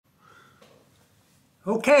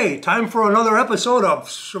Okay, time for another episode of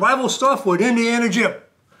Survival Stuff with Indiana Jim.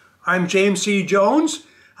 I'm James C. Jones.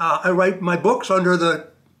 I write my books under the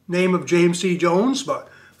name of James C. Jones, but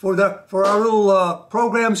for our little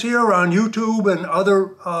programs here on YouTube and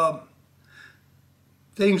other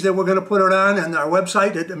things that we're going to put it on and our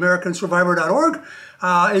website at AmericanSurvivor.org,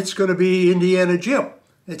 it's going to be Indiana Jim.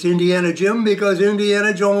 It's Indiana Jim because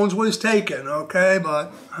Indiana Jones was taken, okay?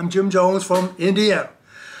 But I'm Jim Jones from Indiana.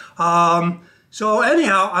 So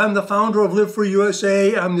anyhow, I'm the founder of Live Free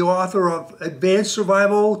USA. I'm the author of Advanced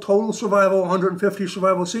Survival, Total Survival, 150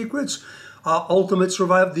 Survival Secrets, the Ultimate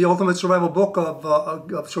Survival Book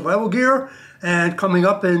of Survival Gear, and coming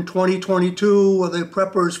up in 2022, the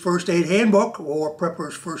Prepper's First Aid Handbook, or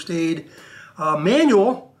Prepper's First Aid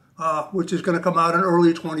Manual, which is going to come out in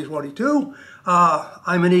early 2022.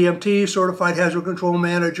 I'm an EMT, Certified Hazard Control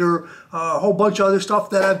Manager, a whole bunch of other stuff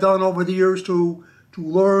that I've done over the years to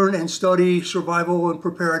learn and study survival and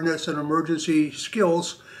preparedness and emergency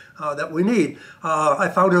skills that we need. I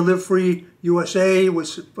founded Live Free USA. It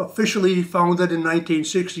was officially founded in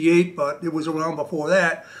 1968, but it was around before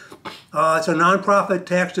that. It's a nonprofit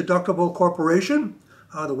tax-deductible corporation.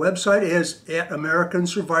 The website is at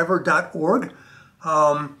AmericanSurvivor.org.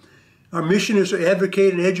 Our mission is to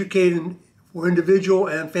advocate and educate for individual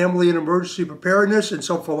and family and emergency preparedness and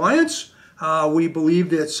self-reliance. We believe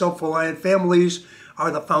that self-reliant families are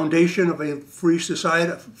the foundation of a free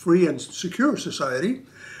society, free and secure society.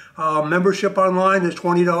 Membership online is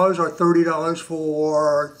 $20 or $30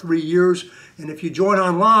 for 3 years. And if you join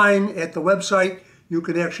online at the website, you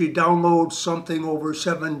can actually download something over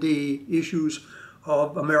 70 issues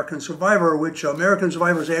of American Survivor, which American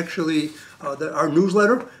Survivor is actually our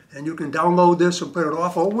newsletter. And you can download this and print it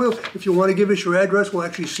off. Or if you want to give us your address, we'll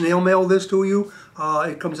actually snail mail this to you.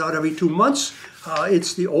 It comes out every 2 months.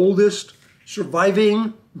 It's the oldest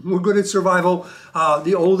surviving, we're good at survival,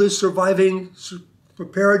 the oldest surviving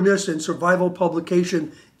preparedness and survival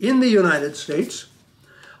publication in the United States.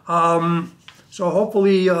 So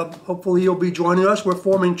hopefully you'll be joining us. We're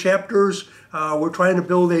forming chapters. We're trying to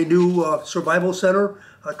build a new survival center,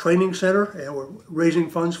 a training center, and we're raising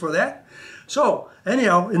funds for that. So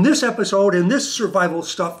anyhow, in this episode, in this survival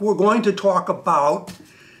stuff, we're going to talk about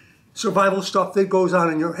survival stuff that goes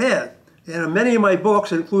on in your head. And in many of my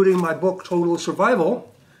books, including my book Total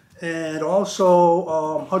Survival, and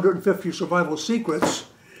also 150 Survival Secrets,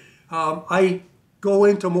 I go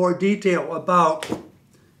into more detail about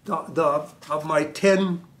my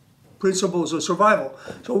 10 principles of survival.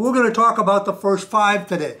 So we're going to talk about the first 5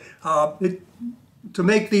 today. To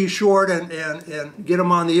make these short and get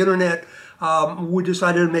them on the internet, we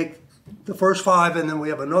decided to make the first 5, and then we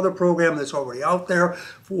have another program that's already out there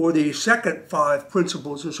for the second 5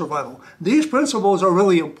 principles of survival. These principles are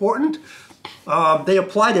really important. They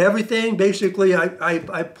apply to everything. Basically, I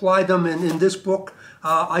apply them in this book.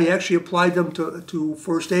 I actually applied them to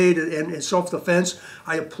first aid and self-defense.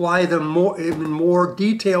 I apply them in more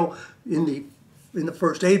detail in the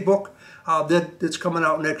first aid book that's coming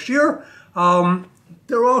out next year.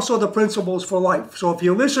 They're also the principles for life. So if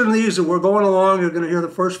you listen to these and we're going along, you're going to hear the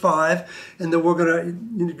first 5, and then we're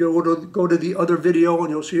going to go to the other video and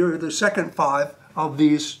you'll see the second 5 of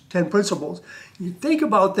these 10 principles. You think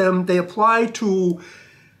about them, they apply to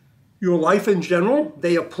your life in general.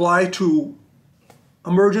 They apply to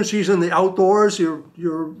emergencies in the outdoors. You're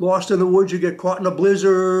lost in the woods, you get caught in a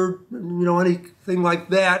blizzard, anything like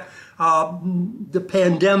that. The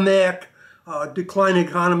pandemic, declining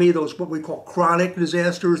economy, those what we call chronic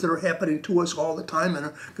disasters that are happening to us all the time and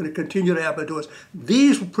are going to continue to happen to us.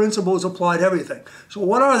 These principles apply to everything. So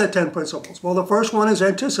what are the 10 principles? Well, the first one is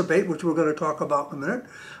anticipate, which we're going to talk about in a minute.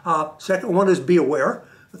 Second one is be aware.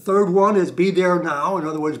 The third one is be there now. In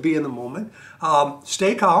other words, be in the moment.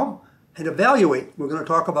 Stay calm and evaluate. We're going to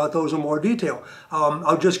talk about those in more detail.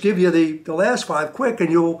 I'll just give you the last 5 quick,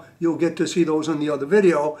 and you'll get to see those in the other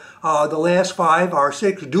video. The last 5 are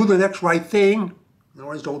 6. Do the next right thing. In other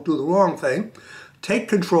words, don't do the wrong thing. Take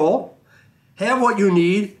control. Have what you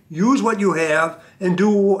need. Use what you have, and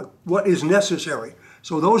do what is necessary.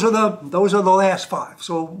 So those are the last 5.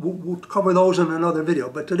 So we'll cover those in another video.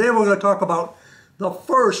 But today we're going to talk about the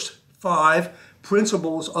first 5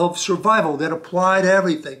 principles of survival that apply to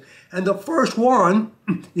everything. And the first one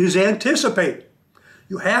is anticipate.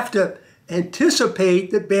 You have to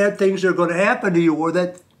anticipate that bad things are going to happen to you, or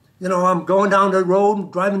that, I'm going down the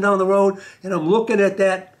road, driving down the road, and I'm looking at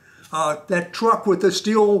that truck with the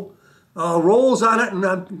steel rolls on it, and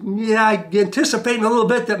I'm anticipating a little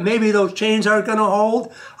bit that maybe those chains aren't going to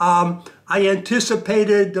hold. I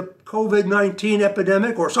anticipated the COVID-19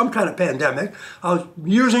 epidemic or some kind of pandemic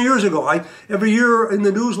years and years ago. Every year in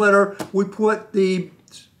the newsletter, we put the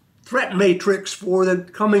threat matrix for the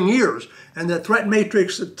coming years. And the threat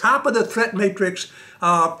matrix, the top of the threat matrix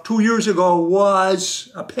 2 years ago was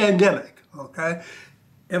a pandemic, okay?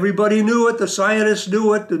 Everybody knew it, the scientists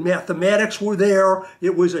knew it, the mathematics were there.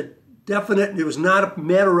 It was a definite, it was not a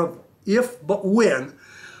matter of if, but when.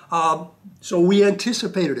 So we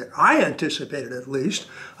anticipated it. I anticipated it at least.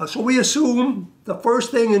 So we assume the first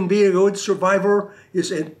thing in being a good survivor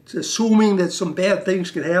is assuming that some bad things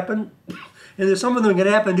can happen and that some of them can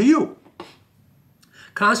happen to you.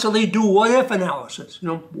 Constantly do what-if analysis. You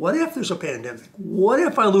know, what if there's a pandemic? What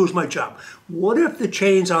if I lose my job? What if the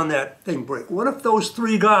chains on that thing break? What if those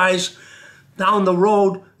three guys down the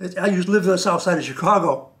road, I used to live on the south side of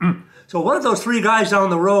Chicago, so what if those three guys down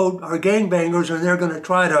the road are gangbangers and they're going to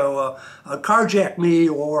try to carjack me,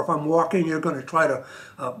 or if I'm walking, they're going to try to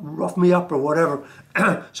rough me up or whatever.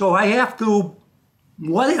 So I have to,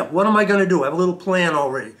 what if? What am I going to do? I have a little plan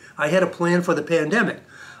already. I had a plan for the pandemic.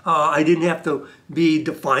 I didn't have to be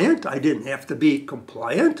defiant. I didn't have to be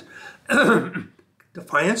compliant.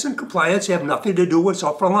 Defiance and compliance have nothing to do with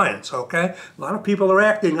self-reliance, okay? A lot of people are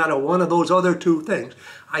acting out of one of those other two things.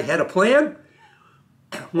 I had a plan.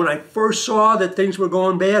 When I first saw that things were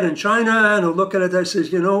going bad in China, and I look at it, I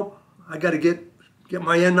says, you know, I got to get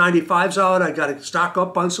my N95s out. I got to stock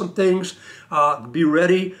up on some things, be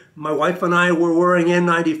ready. My wife and I were wearing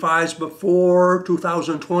N95s before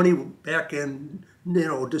 2020, back in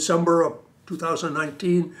December of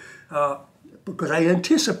 2019, because I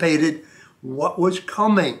anticipated what was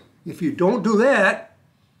coming. If you don't do that,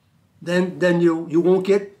 then you won't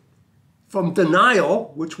get from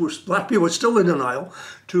denial, which was, a lot of people are still in denial,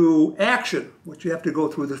 to action, which you have to go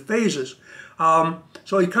through the phases.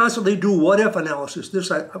 So you constantly do what-if analysis.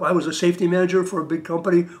 I was a safety manager for a big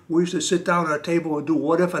company. We used to sit down at a table and do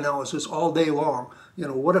what-if analysis all day long. You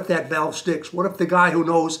know, what if that valve sticks? What if the guy who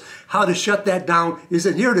knows how to shut that down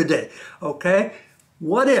isn't here today? Okay?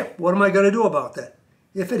 What if? What am I going to do about that?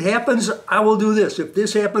 If it happens, I will do this. If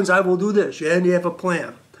this happens, I will do this. And you have a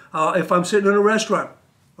plan. If I'm sitting in a restaurant,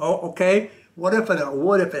 okay, what if?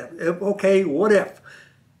 Okay, what if?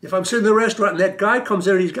 If I'm sitting in the restaurant and that guy comes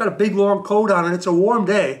in and he's got a big long coat on and it's a warm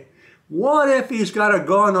day, what if he's got a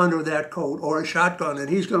gun under that coat or a shotgun and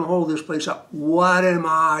he's going to hold this place up? What am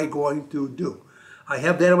I going to do? I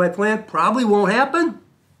have that in my plan. Probably won't happen,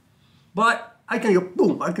 but I can go,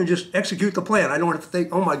 boom, I can just execute the plan. I don't have to think,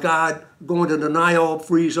 oh my God, go into denial,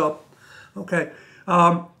 freeze up. Okay.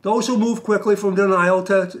 Those who move quickly from denial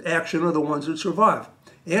to action are the ones that survive.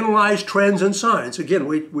 Analyze trends and signs. Again,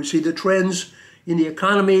 we see the trends in the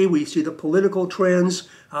economy, we see the political trends,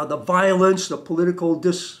 the violence, the political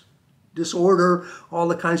disorder, all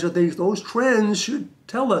the kinds of things. Those trends should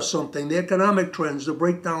tell us something. The economic trends, the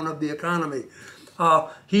breakdown of the economy.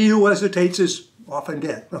 He who hesitates is often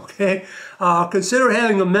dead, okay? Consider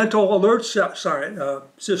having a mental alert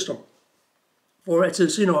system. For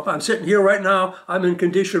instance, you know, if I'm sitting here right now, I'm in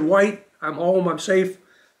condition white, I'm home, I'm safe,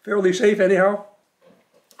 fairly safe anyhow.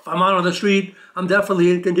 If I'm out on the street, I'm definitely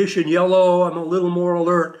in condition yellow, I'm a little more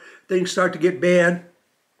alert, things start to get bad.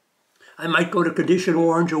 I might go to condition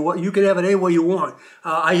orange, or what, you can have it any way you want.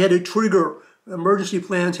 I had a trigger. Emergency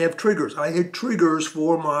plans have triggers. I had triggers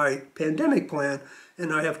for my pandemic plan,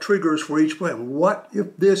 and I have triggers for each plan. What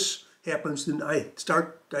if this happens? Then I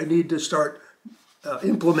need to start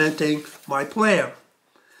implementing my plan.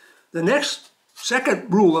 The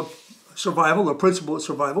second rule of survival, or principle of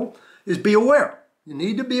survival, is be aware. You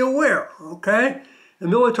need to be aware, okay? The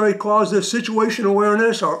military calls this situation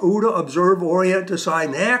awareness, or OODA, observe, orient, decide,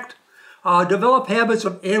 and act. Develop habits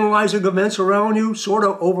of analyzing events around you, sort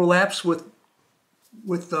of overlaps with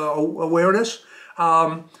awareness.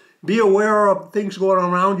 Be aware of things going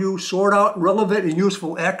on around you. Sort out relevant and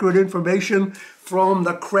useful, accurate information from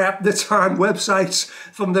the crap that's on websites,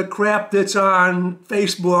 from the crap that's on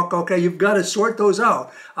Facebook. Okay, you've got to sort those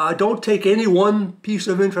out. Don't take any one piece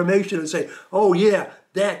of information and say, oh yeah,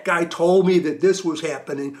 that guy told me that this was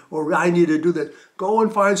happening, or I need to do that. Go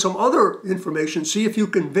and find some other information. See if you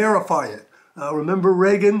can verify it. Remember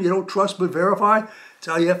Reagan, you don't trust but verify?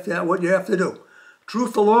 Tell you what you have to do.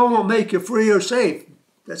 Truth alone won't make you free or safe.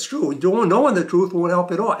 That's true. Knowing the truth won't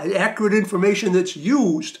help at all. Accurate information that's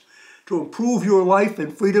used to improve your life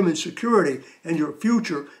and freedom and security and your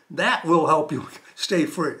future, that will help you stay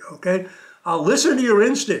free, okay? Listen to your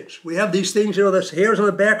instincts. We have these things, you know, the hairs on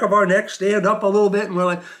the back of our neck stand up a little bit, and we're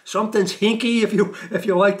like, something's hinky, if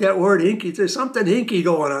you like that word, hinky. There's something hinky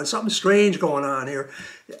going on, something strange going on here.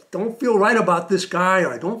 Don't feel right about this guy,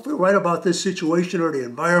 or I don't feel right about this situation or the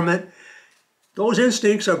environment. Those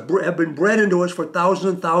instincts have been bred into us for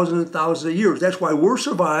thousands and thousands and thousands of years. That's why we're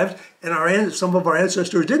survived, and some of our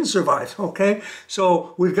ancestors didn't survive, okay?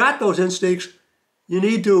 So we've got those instincts. You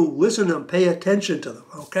need to listen to them, pay attention to them,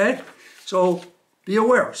 okay? So be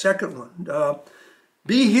aware. Second one,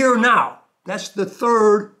 be here now. That's the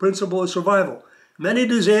third principle of survival. Many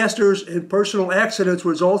disasters and personal accidents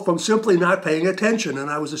result from simply not paying attention.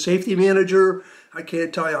 And I was a safety manager. I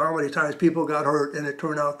can't tell you how many times people got hurt and it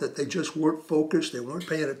turned out that they just weren't focused, they weren't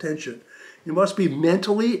paying attention. You must be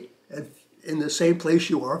mentally in the same place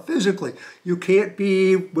you are physically. You can't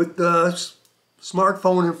be with the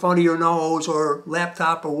smartphone in front of your nose or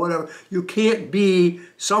laptop or whatever. You can't be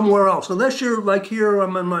somewhere else. Unless you're like here,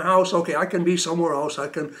 I'm in my house, okay, I can be somewhere else. I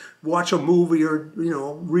can watch a movie or,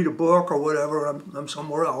 read a book or whatever. I'm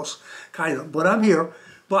somewhere else, kind of, but I'm here.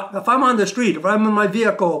 But if I'm on the street, if I'm in my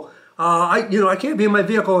vehicle, I can't be in my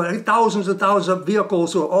vehicle. Thousands and thousands of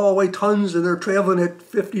vehicles are all weigh tons and they're traveling at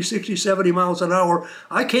 50, 60, 70 miles an hour.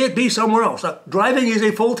 I can't be somewhere else. Driving is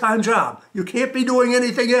a full-time job. You can't be doing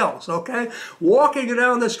anything else, okay? Walking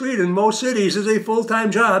down the street in most cities is a full-time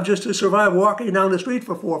job just to survive walking down the street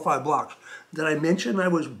for 4 or 5 blocks. Did I mention I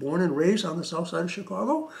was born and raised on the south side of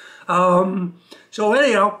Chicago? So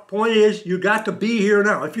anyhow, point is, you got to be here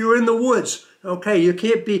now. If you're in the woods, okay, you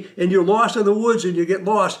can't be, and you're lost in the woods and you get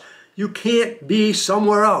lost, you can't be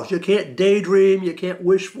somewhere else. You can't daydream. You can't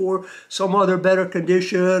wish for some other better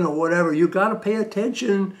condition or whatever. You got to pay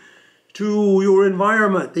attention to your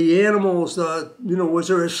environment, the animals. Was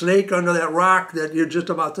there a snake under that rock that you're just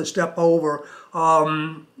about to step over?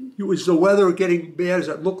 Was the weather getting bad? Does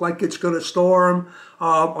it look like it's going to storm?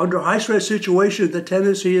 Under high stress situations, the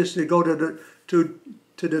tendency is to go to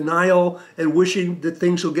denial and wishing that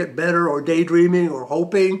things will get better, or daydreaming, or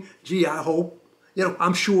hoping. Gee, I hope.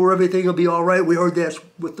 I'm sure everything will be all right. We heard that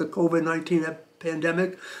with the COVID-19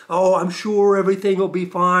 pandemic. Oh, I'm sure everything will be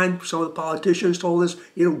fine. Some of the politicians told us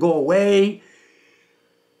it'll go away.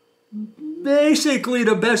 Basically,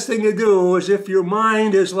 the best thing to do is, if your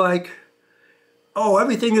mind is like, oh,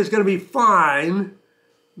 everything is going to be fine,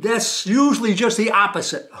 that's usually just the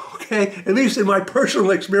opposite, okay? At least in my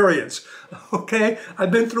personal experience, okay?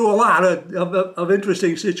 I've been through a lot of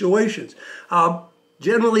interesting situations.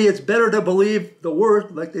 Generally, it's better to believe the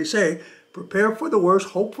worst, like they say, prepare for the worst,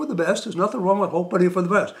 hope for the best. There's nothing wrong with hoping for the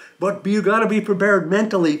best. But you got to be prepared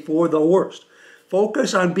mentally for the worst.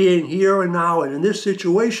 Focus on being here and now and in this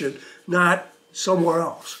situation, not somewhere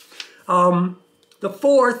else. The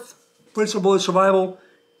fourth principle of survival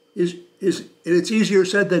is, and it's easier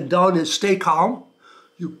said than done, is stay calm.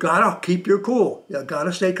 You got to keep your cool. You got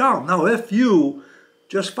to stay calm. Now, if you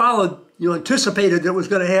just followed, you anticipated that it was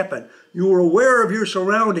going to happen, you were aware of your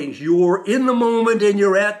surroundings, you were in the moment and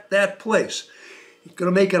you're at that place, it's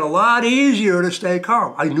going to make it a lot easier to stay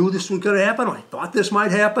calm. I knew this was going to happen. I thought this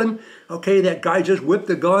might happen. Okay, that guy just whipped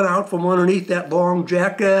the gun out from underneath that long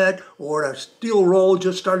jacket, or a steel roll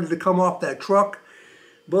just started to come off that truck.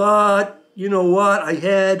 But you know what? I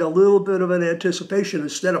had a little bit of an anticipation.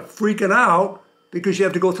 Instead of freaking out, because you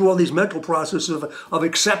have to go through all these mental processes of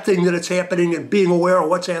accepting that it's happening and being aware of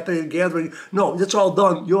what's happening and gathering. No, it's all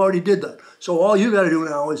done. You already did that. So all you got to do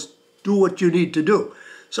now is do what you need to do.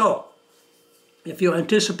 So if you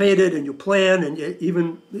anticipated and you plan, and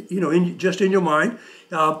even, just in your mind,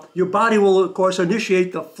 your body will, of course,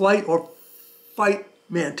 initiate the flight or fight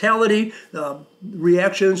mentality,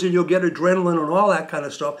 reactions, and you'll get adrenaline and all that kind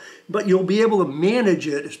of stuff. But you'll be able to manage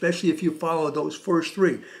it, especially if you follow those first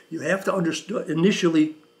three. You have to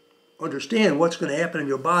initially understand what's going to happen in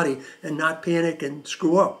your body and not panic and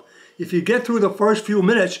screw up. If you get through the first few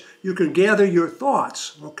minutes, you can gather your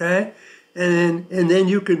thoughts, okay? And then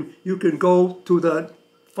you can go to the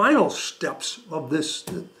final steps of this,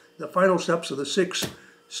 the final steps of the 6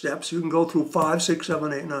 steps. You can go through 5, 6,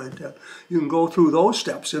 7, 8, 9, 10. You can go through those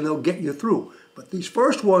steps and they'll get you through. But these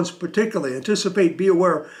first ones particularly, anticipate, be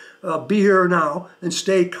aware, be here now, and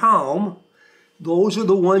stay calm. Those are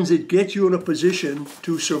the ones that get you in a position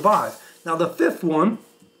to survive. Now the fifth one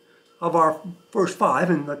of our first 5,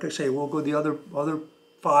 and like I say, we'll go the other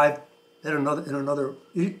 5 in another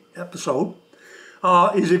episode,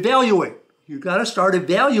 is evaluate. You got to start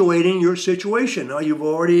evaluating your situation. Now you've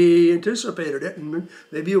already anticipated it, and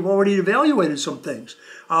maybe you've already evaluated some things.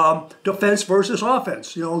 Defense versus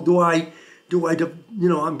offense. I'm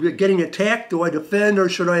getting attacked. Do I defend or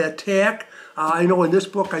should I attack? I know in this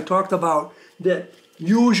book I talked about that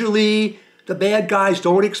usually the bad guys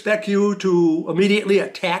don't expect you to immediately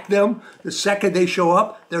attack them the second they show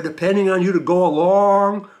up. They're depending on you to go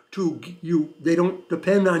along they don't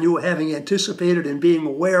depend on you having anticipated and being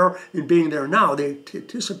aware and being there now. They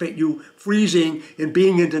anticipate you freezing and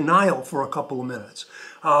being in denial for a couple of minutes.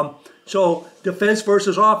 So defense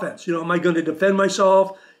versus offense. You know, am I going to defend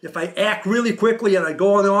myself? If I act really quickly and I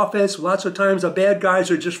go on the offense, lots of times the bad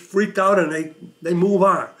guys are just freaked out and they move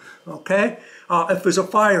on. Okay? If there's a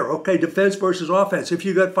fire, okay, defense versus offense. If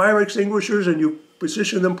you got fire extinguishers and you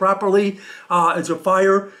position them properly, it's a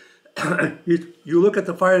fire. You look at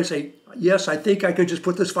the fire and say, yes, I think I can just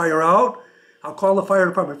put this fire out. I'll call the fire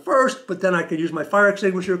department first, but then I can use my fire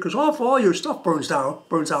extinguisher because if all your stuff burns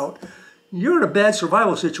out, you're in a bad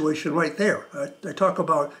survival situation right there. I talk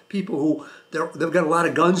about people who they've got a lot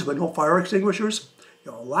of guns but no fire extinguishers.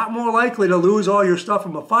 You're a lot more likely to lose all your stuff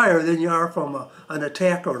from a fire than you are from an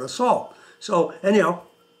attack or an assault. So anyhow,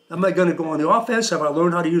 am I going to go on the offense? Have I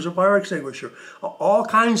learned how to use a fire extinguisher? All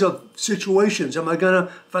kinds of situations. Am I going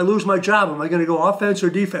to, if I lose my job, am I going to go offense or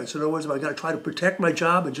defense? In other words, am I going to try to protect my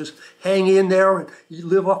job and just hang in there and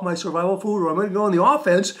live off my survival food? Or am I going to go on the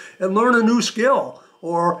offense and learn a new skill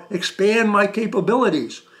or expand my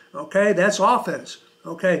capabilities? Okay, that's offense.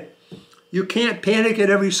 Okay, you can't panic at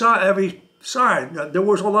every side. Now, there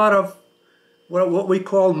was a lot of what we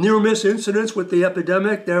call near-miss incidents with the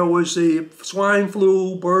epidemic. There was the swine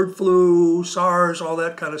flu, bird flu, SARS, all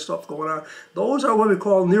that kind of stuff going on. Those are what we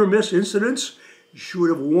call near-miss incidents. Should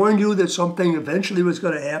have warned you that something eventually was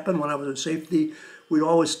going to happen. When I was in safety, we'd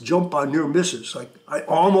always jump on near misses. Like, I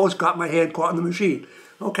almost got my hand caught in the machine.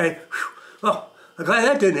 Okay, well, I'm glad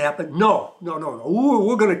that didn't happen. No.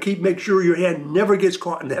 We're going to make sure your hand never gets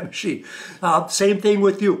caught in that machine. Same thing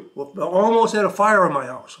with you. Well, I almost had a fire in my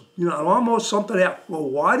house. You know, almost something happened. Well,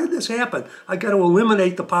 why did this happen? I got to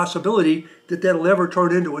eliminate the possibility that that'll ever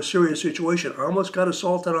turn into a serious situation. I almost got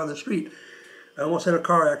assaulted on the street. I almost had a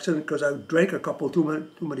car accident because I drank a couple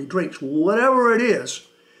too many drinks. Whatever it is,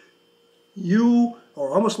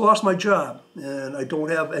 or almost lost my job and I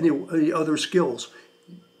don't have any other skills.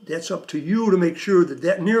 That's up to you to make sure that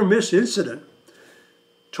that near-miss incident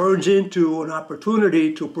turns into an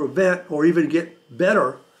opportunity to prevent or even get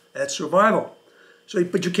better at survival. So,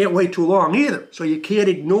 but you can't wait too long either. So you can't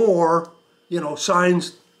ignore,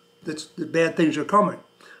 signs that bad things are coming.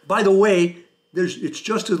 By the way, it's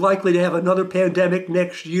just as likely to have another pandemic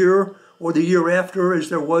next year or the year after as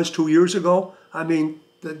there was 2 years ago. I mean,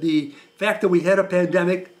 the fact that we had a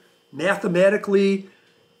pandemic mathematically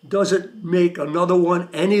doesn't make another one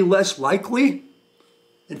any less likely.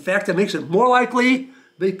 In fact, it makes it more likely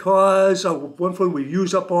because one thing, we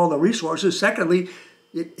use up all the resources. Secondly,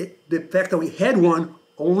 the fact that we had one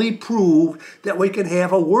only proved that we can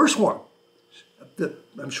have a worse one.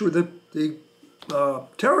 I'm sure the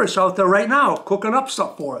terrorists out there right now cooking up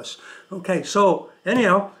stuff for us. Okay, so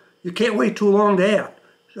anyhow, you can't wait too long to act.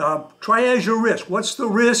 Triage your risk. What's the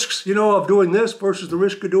risks, of doing this versus the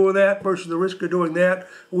risk of doing that versus the risk of doing that?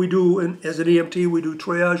 We do, as an EMT, we do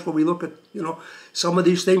triage where we look at, some of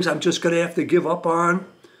these things I'm just going to have to give up on.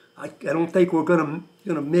 I don't think we're going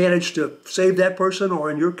to manage to save that person, or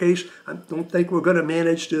in your case, I don't think we're going to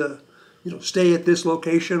manage to, stay at this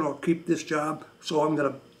location or keep this job. So I'm going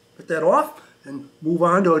to put that off and move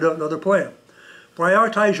on to another plan.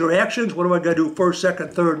 Prioritize your actions. What am I going to do first,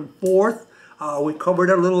 second, third, and fourth? We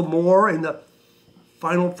covered it a little more in the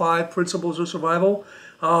final 5 principles of survival.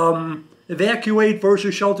 Evacuate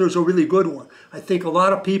versus shelter is a really good one. I think a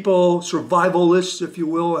lot of people, survivalists, if you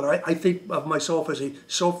will, and I think of myself as a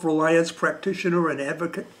self-reliance practitioner and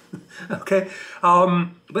advocate. Okay,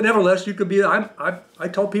 but nevertheless, you could be. I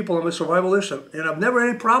tell people I'm a survivalist, and I've never had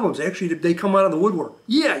any problems. Actually, they come out of the woodwork.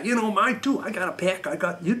 Yeah, mine too. I got a pack.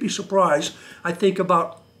 You'd be surprised. I think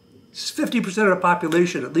about 50% of the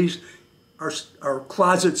population, at least, are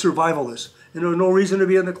closet survivalists. And there's no reason to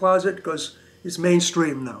be in the closet because it's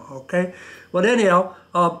mainstream now, okay? But anyhow,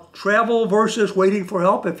 travel versus waiting for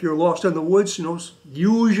help. If you're lost in the woods,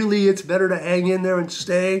 usually it's better to hang in there and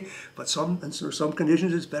stay, but under some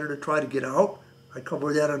conditions it's better to try to get out. I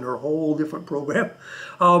cover that under a whole different program.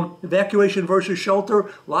 Evacuation versus shelter.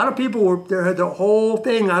 A lot of people had the whole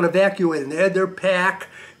thing on evacuating. They had their pack,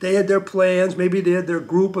 they had their plans, maybe they had their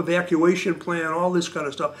group evacuation plan, all this kind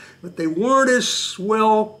of stuff. But they weren't as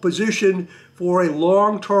well positioned for a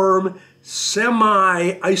long-term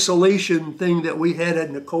semi-isolation thing that we had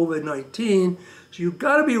in the COVID-19. So you've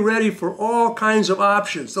got to be ready for all kinds of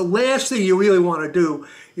options. The last thing you really want to do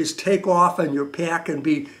is take off on your pack and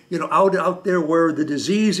be, out there where the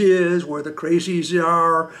disease is, where the crazies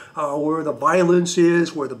are, where the violence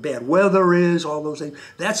is, where the bad weather is, all those things.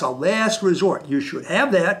 That's a last resort. You should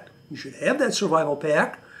have that. You should have that survival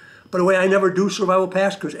pack. By the way, I never do survival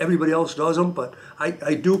packs because everybody else does them, but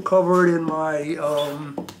I do cover it in my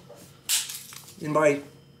in my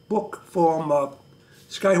book from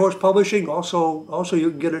Skyhorse Publishing. Also you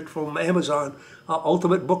can get it from Amazon.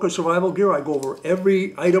 Ultimate Book of Survival Gear. I go over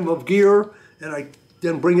every item of gear, and I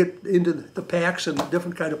then bring it into the packs and the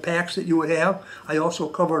different kind of packs that you would have. I also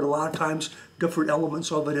covered a lot of times different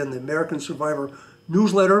elements of it in the American Survivor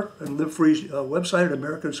newsletter and Live Free's website at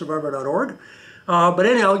americansurvivor.org. But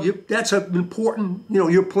anyhow, that's an important,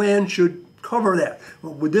 your plan should cover that.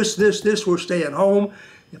 With this, we're staying home.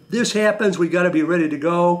 If this happens, we got to be ready to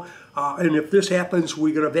go. And if this happens,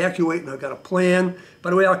 we got to evacuate, and I've got a plan. By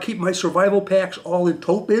the way, I'll keep my survival packs all in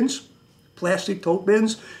tote bins, plastic tote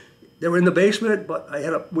bins. They were in the basement,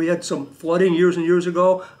 but we had some flooding years and years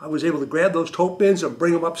ago. I was able to grab those tote bins and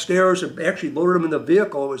bring them upstairs and actually load them in the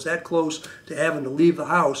vehicle. It was that close to having to leave the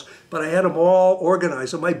house. But I had them all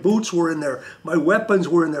organized. And my boots were in there. My weapons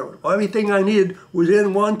were in there. Everything I needed was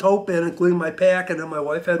in one tote bin, including my pack, and then my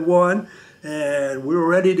wife had one. And we were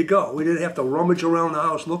ready to go. We didn't have to rummage around the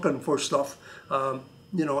house looking for stuff.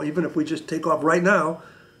 Even if we just take off right now,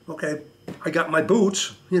 okay, I got my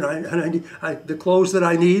boots, and the clothes that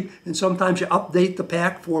I need, and sometimes you update the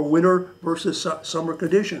pack for winter versus summer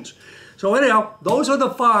conditions. So anyhow, those are the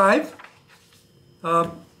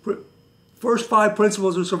first five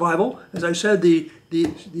principles of survival. As I said, the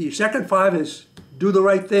second five is do the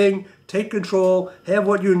right thing, take control, have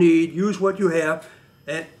what you need, use what you have,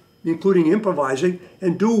 and including improvising,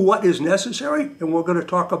 and do what is necessary. And we're going to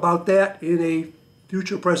talk about that in a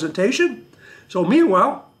future presentation. So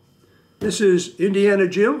meanwhile, this is Indiana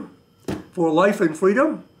Jim for Life and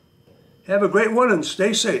Freedom. Have a great one and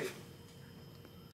stay safe.